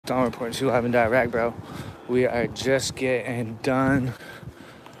Dawn Report 2 Live and Direct, bro. We are just getting done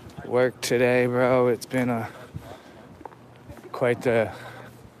work today, bro. It's been quite the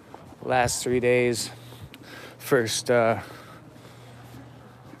last 3 days. First, doing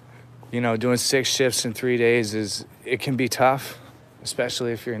 6 shifts in 3 days it can be tough,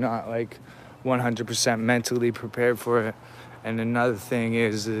 especially if you're not like 100% mentally prepared for it. And another thing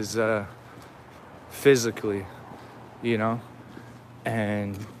is physically,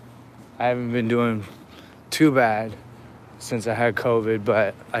 and I haven't been doing too bad since I had COVID,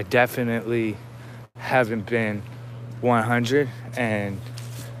 but I definitely haven't been 100. And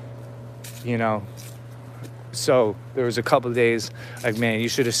so there was a couple of days, like, man, you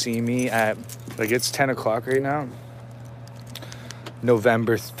should have seen me at, like, it's 10 o'clock right now,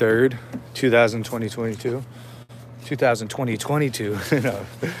 November 3rd, 2022, no,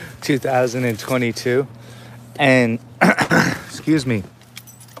 2022, and excuse me,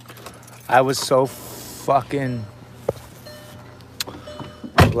 I was so fucking,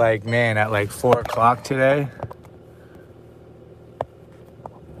 like, man, at like 4 o'clock today.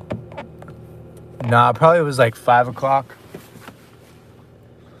 Nah, probably it was like 5 o'clock.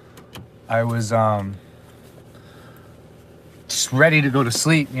 I was just ready to go to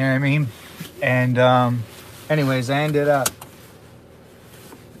sleep, you know what I mean? And anyways, I ended up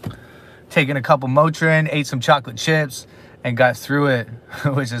taking a couple Motrin, ate some chocolate chips, and got through it,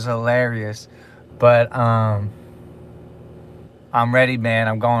 which is hilarious. But I'm ready, man.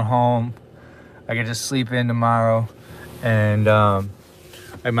 I'm going home. I get to sleep in tomorrow. And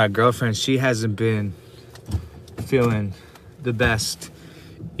like, my girlfriend, she hasn't been feeling the best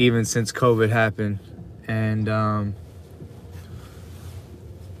even since COVID happened. And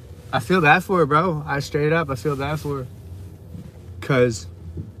I feel bad for her, bro. I feel bad for her. Because,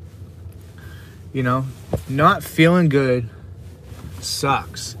 not feeling good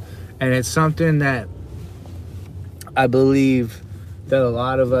sucks. And it's something that I believe that a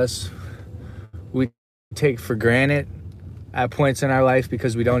lot of us, we take for granted at points in our life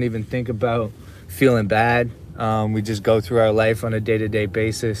because we don't even think about feeling bad. We just go through our life on a day-to-day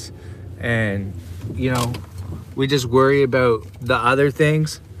basis. And, we just worry about the other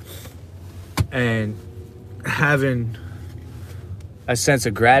things. And having a sense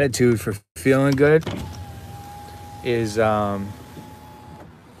of gratitude for feeling good is,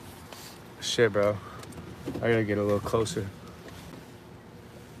 shit, bro. I gotta get a little closer.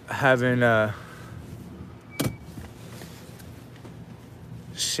 Having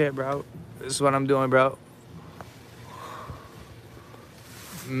shit, bro. This is what I'm doing, bro.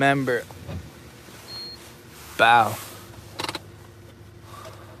 Remember. Bow.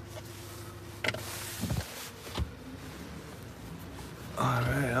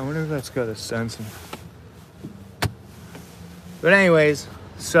 Alright, I wonder if that's got a sensor. But anyways,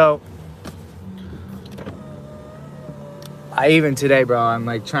 so even today, bro, I'm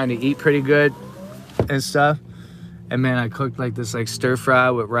like trying to eat pretty good and stuff. And man, I cooked like this like stir fry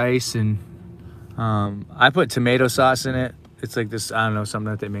with rice, and I put tomato sauce in it. It's like this, I don't know,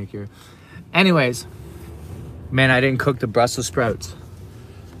 something that they make here. Anyways, man, I didn't cook the Brussels sprouts.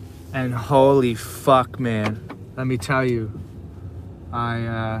 And holy fuck, man. Let me tell you,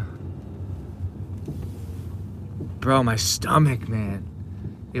 bro, my stomach, man,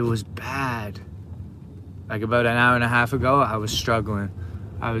 it was bad. Like about an hour and a half ago, I was struggling.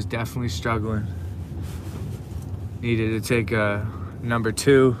 I was definitely struggling. Needed to take a number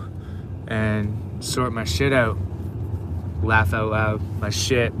 2 and sort my shit out. Laugh out loud. My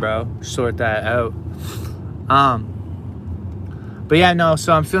shit, bro. Sort that out. But yeah, no,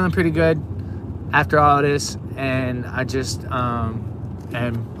 so I'm feeling pretty good after all this, and I just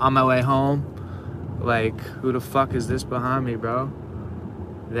am on my way home. Like, who the fuck is this behind me, bro?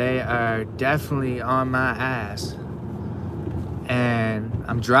 They are definitely on my ass. And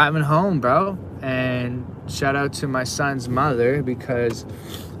I'm driving home, bro. And shout out to my son's mother, because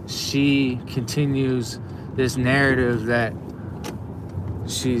she continues this narrative that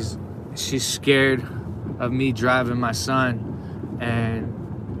she's scared of me driving my son.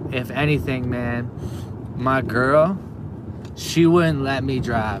 And if anything, man, my girl, she wouldn't let me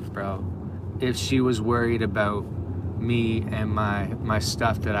drive, bro, if she was worried about me and my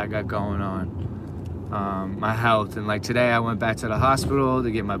stuff that I got going on, my health. And like today, I went back to the hospital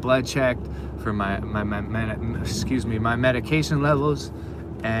to get my blood checked for my medication levels.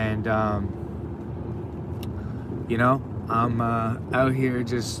 And I'm out here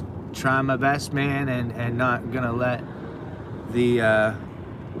just trying my best, man, and not gonna let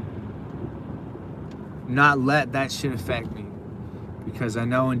that shit affect me, because I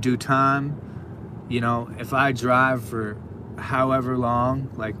know in due time, if I drive for however long,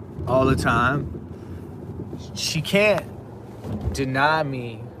 like all the time, she can't deny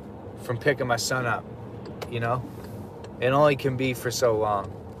me from picking my son up, you know? It only can be for so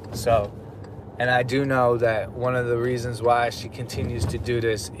long. So, and I do know that one of the reasons why she continues to do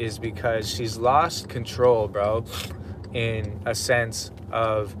this is because she's lost control, bro, in a sense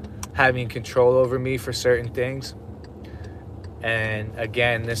of having control over me for certain things. And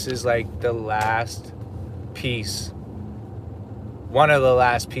again, this is like the last piece, one of the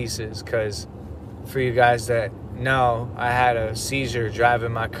last pieces, because for you guys that know, I had a seizure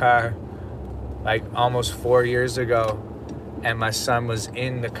driving my car like almost 4 years ago, and my son was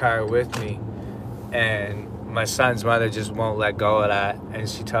in the car with me, and my son's mother just won't let go of that, and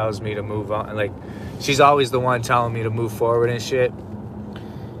she tells me to move on. Like, she's always the one telling me to move forward and shit,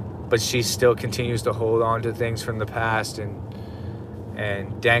 but she still continues to hold on to things from the past and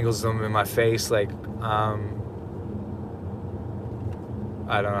dangles them in my face like, I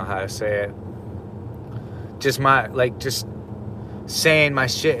don't know how to say it. Just saying my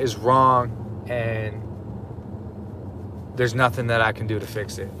shit is wrong and there's nothing that I can do to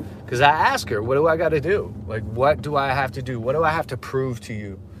fix it. Because I ask her, what do I got to do? Like, what do I have to do? What do I have to prove to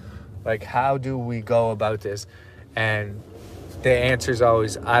you? Like, how do we go about this? And the answer is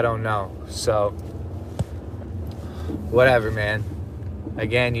always, I don't know. So, whatever, man.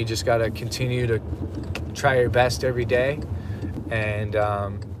 Again, you just got to continue to try your best every day and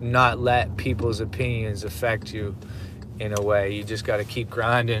not let people's opinions affect you in a way. You just got to keep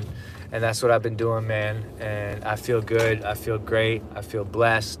grinding. And that's what I've been doing, man. And I feel good. I feel great. I feel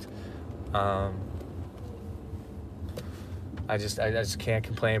blessed. I just can't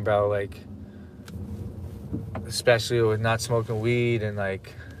complain, bro. Like, especially with not smoking weed and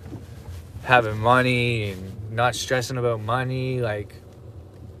like having money and not stressing about money. Like,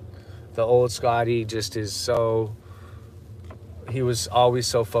 the old Scotty just is so, he was always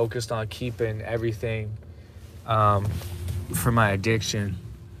so focused on keeping everything for my addiction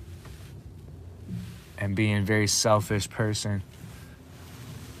and being a very selfish person.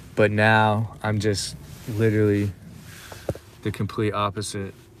 But now I'm just literally the complete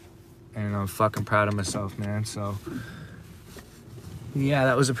opposite. And I'm fucking proud of myself, man. So, yeah,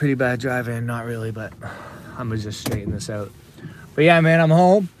 that was a pretty bad drive in. Not really, but I'm gonna just straighten this out. But yeah, man, I'm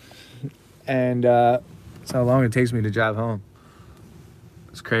home. And that's how long it takes me to drive home.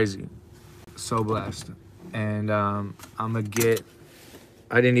 It's crazy. So blessed. And I'm gonna get,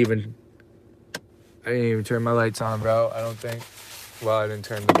 I didn't even turn my lights on, bro. I don't think. Well, I didn't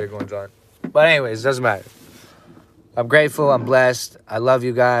turn the big ones on. But anyways, it doesn't matter. I'm grateful. I'm blessed. I love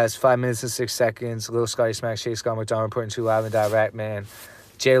you guys. 5 minutes and 6 seconds. Little Scotty Smack, Shea Scott McDonald, reporting to you live and direct, man.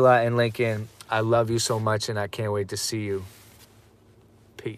 Jayla and Lincoln, I love you so much, and I can't wait to see you.